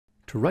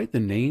To write the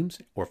names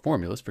or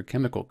formulas for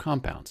chemical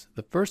compounds,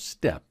 the first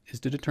step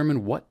is to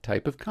determine what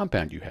type of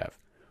compound you have.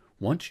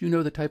 Once you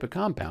know the type of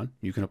compound,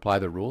 you can apply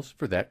the rules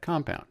for that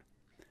compound.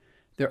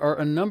 There are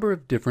a number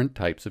of different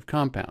types of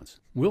compounds.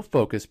 We'll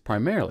focus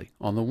primarily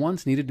on the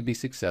ones needed to be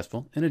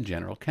successful in a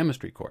general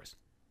chemistry course.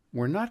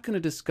 We're not going to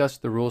discuss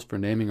the rules for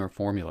naming or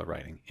formula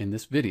writing in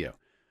this video,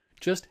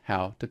 just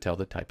how to tell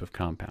the type of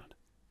compound.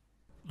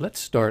 Let's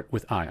start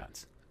with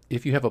ions.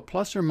 If you have a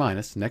plus or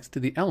minus next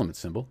to the element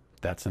symbol,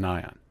 that's an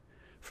ion.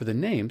 For the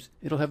names,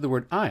 it'll have the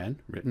word ion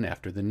written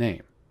after the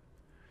name.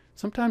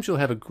 Sometimes you'll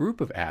have a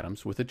group of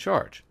atoms with a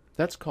charge.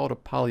 That's called a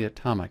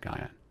polyatomic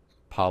ion.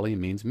 Poly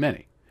means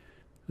many.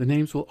 The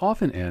names will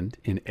often end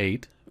in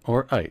ate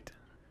or ite.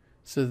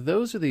 So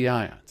those are the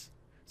ions.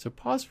 So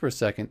pause for a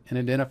second and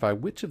identify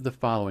which of the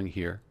following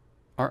here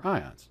are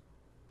ions.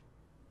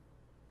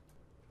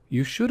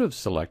 You should have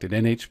selected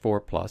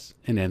NH4 plus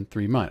and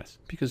N3 minus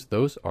because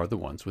those are the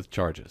ones with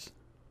charges.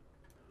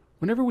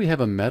 Whenever we have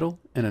a metal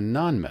and a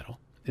nonmetal,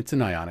 it's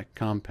an ionic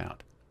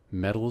compound.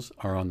 Metals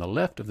are on the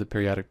left of the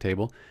periodic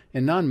table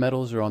and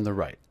nonmetals are on the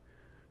right.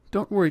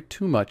 Don't worry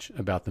too much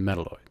about the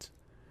metalloids.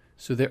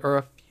 So there are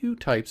a few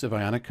types of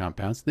ionic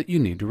compounds that you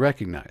need to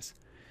recognize.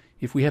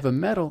 If we have a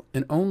metal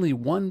and only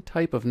one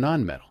type of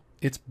nonmetal,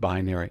 it's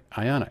binary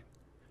ionic.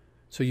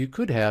 So you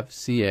could have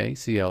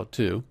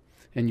CaCl2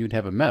 and you'd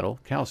have a metal,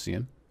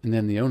 calcium, and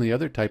then the only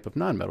other type of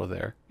nonmetal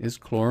there is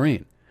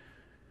chlorine.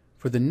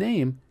 For the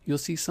name, you'll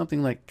see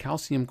something like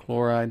calcium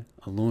chloride,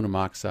 aluminum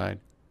oxide,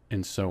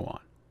 and so on.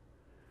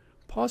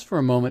 Pause for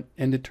a moment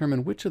and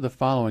determine which of the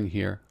following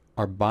here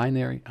are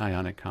binary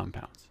ionic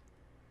compounds.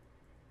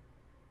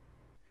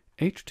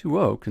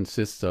 H2O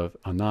consists of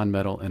a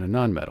nonmetal and a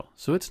nonmetal,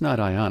 so it's not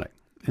ionic.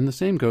 And the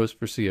same goes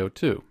for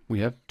CO2. We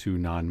have two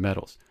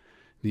nonmetals.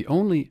 The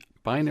only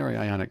binary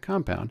ionic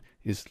compound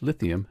is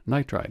lithium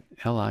nitride,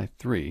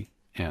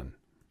 Li3N.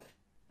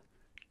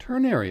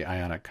 Ternary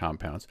ionic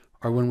compounds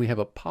are when we have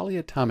a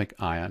polyatomic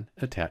ion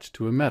attached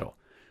to a metal.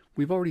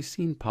 We've already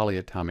seen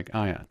polyatomic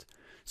ions,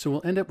 so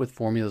we'll end up with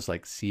formulas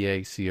like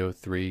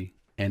CaCO3,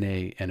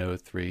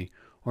 NaNO3,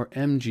 or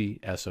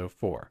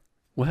MgSO4.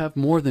 We'll have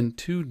more than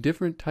two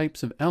different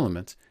types of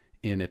elements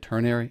in a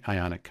ternary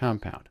ionic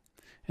compound,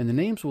 and the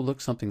names will look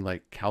something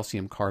like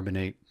calcium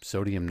carbonate,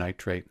 sodium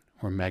nitrate,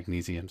 or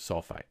magnesium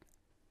sulfite.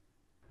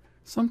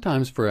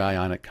 Sometimes for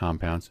ionic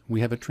compounds, we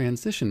have a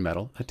transition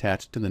metal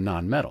attached to the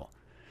nonmetal.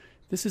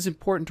 This is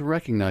important to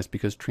recognize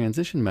because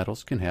transition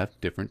metals can have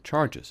different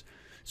charges.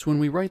 So when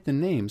we write the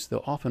names,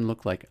 they'll often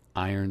look like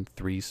iron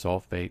 3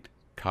 sulfate,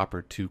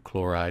 copper 2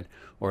 chloride,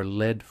 or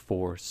lead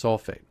 4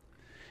 sulfate.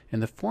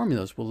 And the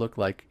formulas will look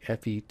like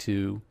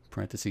Fe2,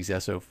 parentheses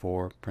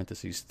SO4,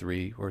 parentheses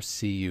 3, or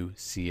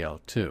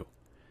CuCl2.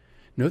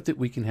 Note that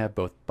we can have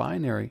both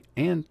binary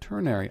and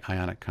ternary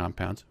ionic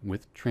compounds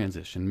with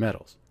transition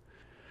metals.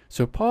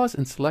 So pause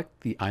and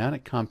select the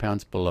ionic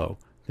compounds below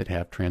that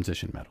have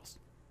transition metals.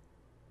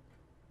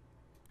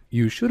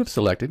 You should have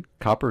selected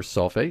copper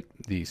sulfate,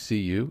 the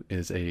Cu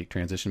is a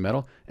transition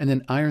metal, and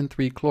then iron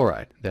 3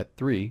 chloride. That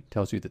 3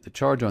 tells you that the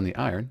charge on the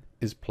iron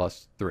is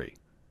plus 3.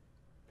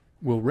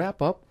 We'll wrap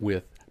up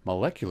with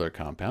molecular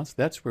compounds.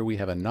 That's where we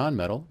have a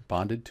nonmetal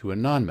bonded to a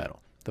nonmetal.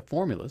 The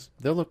formulas,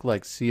 they'll look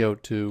like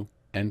CO2,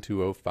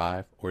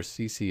 N2O5, or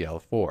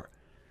CCl4.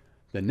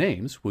 The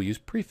names will use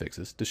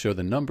prefixes to show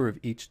the number of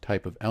each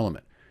type of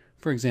element.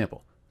 For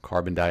example,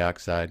 carbon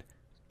dioxide,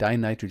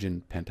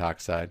 dinitrogen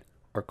pentoxide,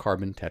 or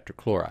carbon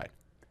tetrachloride.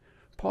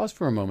 Pause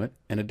for a moment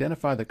and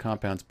identify the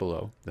compounds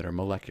below that are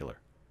molecular.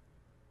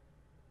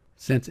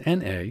 Since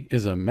Na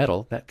is a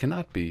metal, that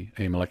cannot be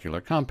a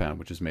molecular compound,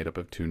 which is made up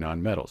of two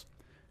nonmetals.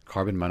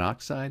 Carbon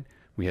monoxide,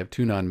 we have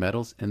two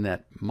nonmetals, and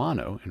that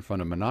mono in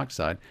front of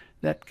monoxide,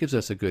 that gives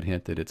us a good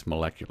hint that it's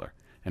molecular.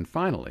 And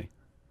finally,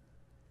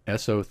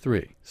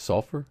 SO3,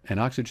 sulfur and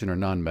oxygen are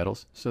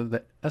nonmetals, so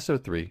that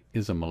SO3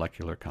 is a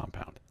molecular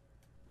compound.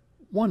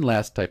 One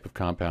last type of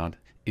compound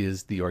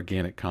is the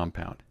organic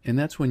compound, and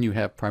that's when you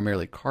have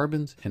primarily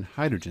carbons and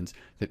hydrogens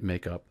that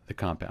make up the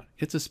compound.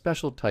 It's a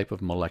special type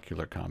of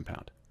molecular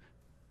compound.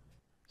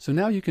 So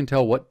now you can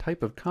tell what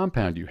type of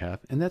compound you have,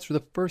 and that's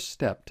the first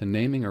step to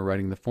naming or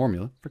writing the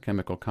formula for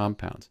chemical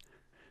compounds.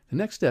 The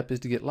next step is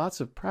to get lots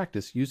of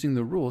practice using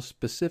the rules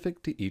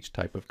specific to each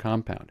type of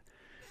compound.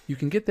 You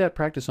can get that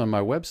practice on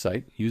my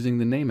website using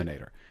the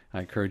Naminator.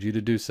 I encourage you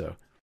to do so.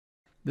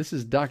 This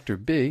is Dr.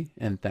 B,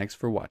 and thanks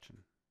for watching.